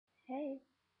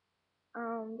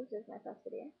This is my first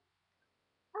video.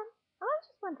 I was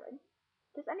just wondering,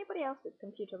 does anybody else's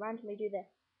computer randomly do this?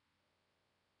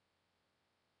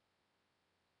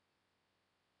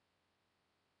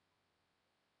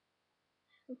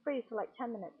 And freeze for like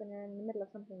 10 minutes when you're in the middle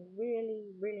of something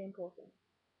really, really important.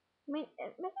 I mean,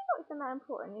 maybe not even that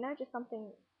important, you know, just something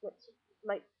which,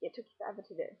 like, it took you forever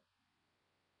to do.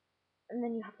 And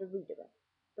then you have to redo it,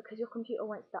 because your computer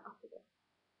won't start up again.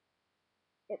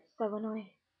 It's so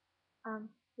annoying.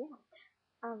 Yeah.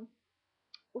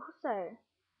 Also,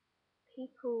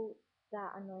 people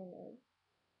that annoy me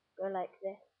go like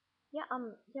this. Yeah,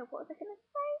 what was I gonna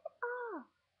say?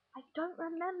 I don't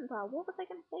remember. What was I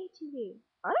gonna say to you?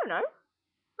 I don't know.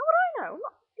 How would I know? I'm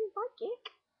not fucking psychic.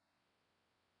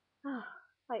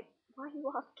 Like, why are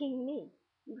you asking me?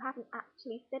 You haven't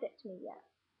actually said it to me yet.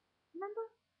 Remember?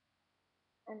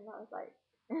 And I was like,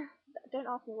 don't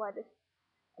ask me why this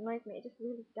annoys me. It just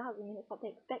really does. I mean, it's like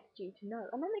they expect you to know.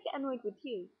 And then they get annoyed with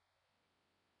you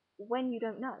when you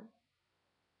don't know.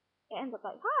 It ends up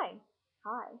like, hi.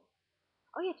 Hi.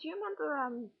 Oh yeah, do you remember,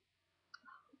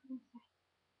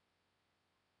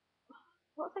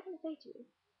 what was I going to say to you?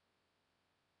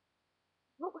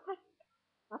 What was I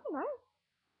don't know.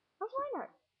 How do I know?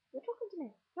 You're talking to me.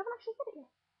 You haven't actually said it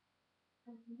yet.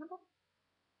 Remember?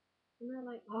 And they're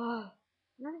like, oh.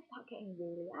 And then they start getting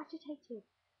really agitated.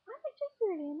 And it just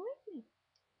really annoys me.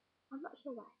 I'm not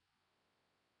sure why.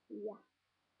 Yeah.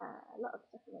 A lot of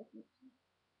stuff annoys me.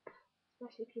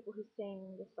 Especially people who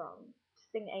sing the song.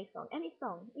 Sing a song. Any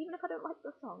song. Even if I don't like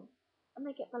the song. And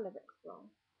they get the lyrics wrong.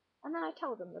 And then I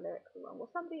tell them the lyrics are wrong. Or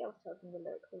somebody else tells them the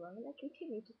lyrics are wrong. And they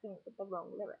continue to sing with the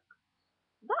wrong lyrics.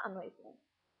 That annoys me.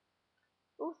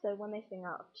 Also, when they sing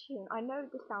out of tune, I know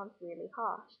this sounds really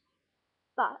harsh,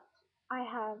 but I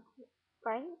have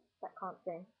friends that can't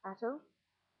sing at all,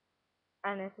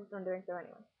 and insist on doing so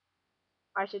anyway.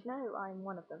 I should know I'm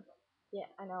one of them. Yeah,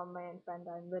 I know I'm my own friend.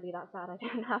 I'm really that sad I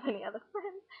don't have any other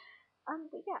friends.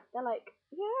 But yeah, they're like,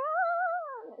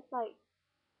 yeah, and it's like,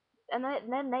 and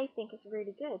then they think it's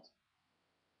really good,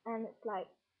 and it's like,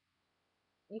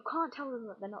 you can't tell them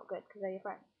that they're not good because they're your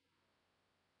friends.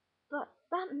 But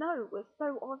that note was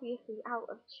so obviously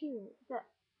out of tune that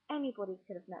anybody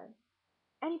could have known.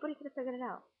 Anybody could have figured it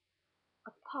out,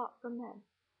 apart from them.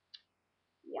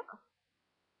 Yeah,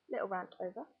 little rant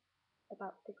over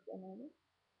about things that annoy me.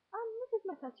 This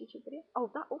is my first YouTube video. Oh,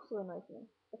 that also annoys me.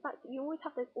 The fact that you always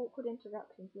have those awkward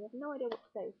interruptions. You have no idea what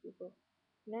to say to people.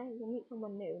 You know, you'll meet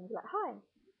someone new and be like, hi. And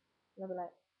they'll be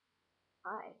like,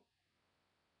 hi.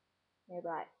 And you'll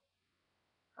be like,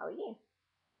 how are you?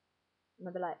 And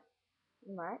they'll be like,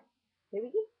 I'm alright. Who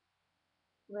are you?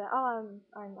 And they're like, oh,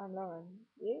 I'm Lauren.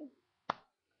 You?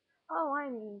 Oh,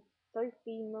 I'm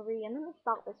Sophie Marie. And then they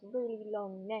start this really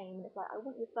long name, and it's like, I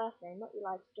want your first name, not your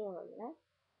life story, you know?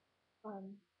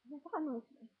 Yeah, that annoys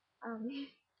me. Um,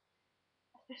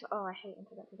 especially, oh, I hate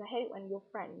internet because I hate when your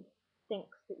friend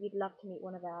thinks that you'd love to meet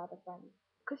one of their other friends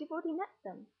because you've already met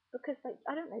them. Because, like,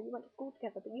 I don't know, you went to school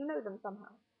together, but you know them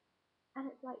somehow. And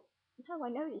it's like, no, I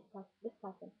know this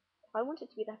person. If I wanted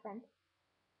to be their friend,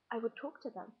 I would talk to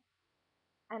them,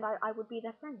 and I would be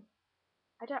their friend.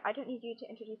 I don't need you to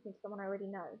introduce me to someone I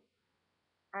already know,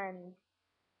 and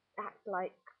act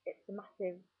like it's a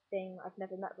massive thing I've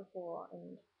never met before.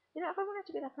 And you know, if I wanted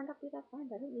to be their friend, I'd be their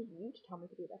friend. I don't need you to tell me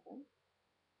to be their friend.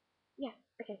 Yeah,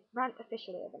 okay, rant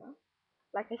officially over now.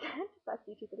 Like I said, first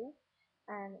YouTube video,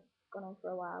 and it's gone on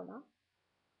for a while now.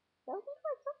 So I think I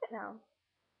might stop it now.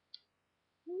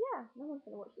 Yeah, no one's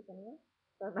gonna watch this anyway.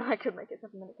 So I could make it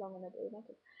 7 minutes long and nobody would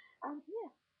notice. Yeah,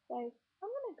 so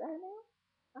I'm gonna go now.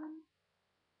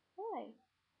 Bye.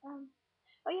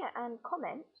 Oh yeah, and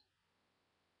comment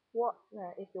what, no,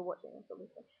 if you're watching this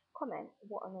obviously, comment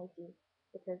what annoys you,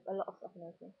 because a lot of stuff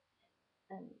annoys me.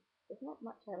 And there's not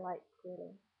much I like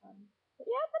really. But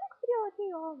yeah, the next video I do,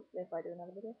 or if I do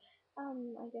another video,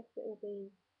 I guess it will be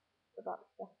about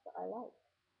stuff that I like.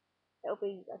 It'll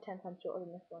be 10 times shorter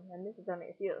than this one, and this is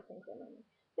only a few of the things that annoy me.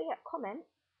 So yeah, comment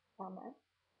down there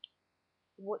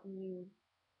what you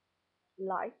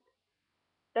like.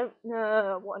 Don't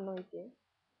know what annoys you.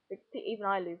 Even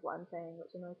I lose what I'm saying,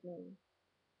 which annoys me.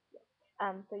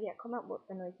 So yeah, comment what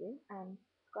annoys you, and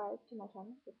subscribe to my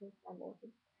channel because I'm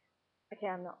awesome. Okay,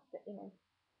 I'm not, but you know,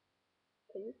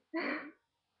 please.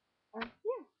 Yeah,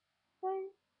 so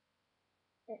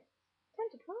it's 10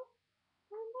 to 12,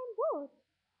 and I'm bored.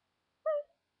 So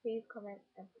please comment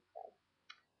and subscribe.